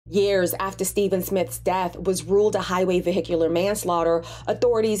Years after Stephen Smith's death was ruled a highway vehicular manslaughter,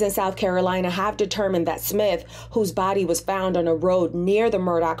 authorities in South Carolina have determined that Smith, whose body was found on a road near the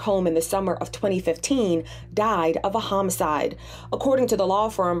Murdaugh home in the summer of 2015, died of a homicide. According to the law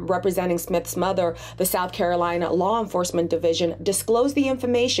firm representing Smith's mother, the South Carolina Law Enforcement Division disclosed the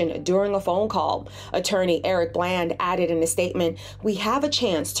information during a phone call. Attorney Eric Bland added in a statement, "We have a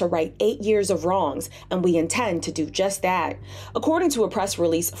chance to right 8 years of wrongs, and we intend to do just that." According to a press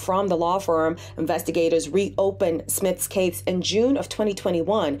release from the law firm, investigators reopened Smith's case in June of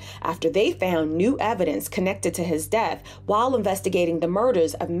 2021 after they found new evidence connected to his death while investigating the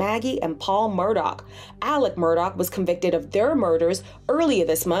murders of Maggie and Paul Murdaugh. Alec Murdaugh was convicted of their murders earlier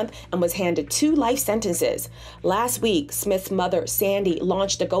this month and was handed 2 life sentences. Last week, Smith's mother, Sandy,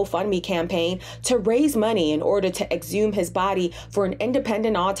 launched a GoFundMe campaign to raise money in order to exhume his body for an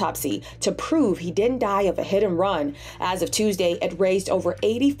independent autopsy to prove he didn't die of a hit and run. As of Tuesday, it raised over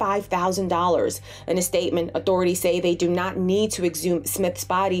 $85,000. In a statement, authorities say they do not need to exhume Smith's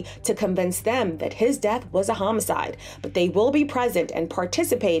body to convince them that his death was a homicide, but they will be present and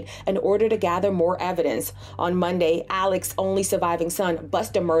participate in order to gather more evidence. On Monday, Alec's only surviving son,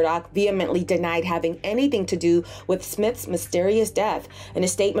 Buster Murdaugh, vehemently denied having anything to do with Smith's mysterious death. In a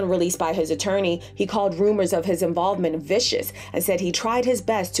statement released by his attorney, he called rumors of his involvement vicious and said he tried his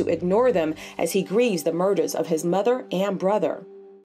best to ignore them as he grieves the murders of his mother and brother.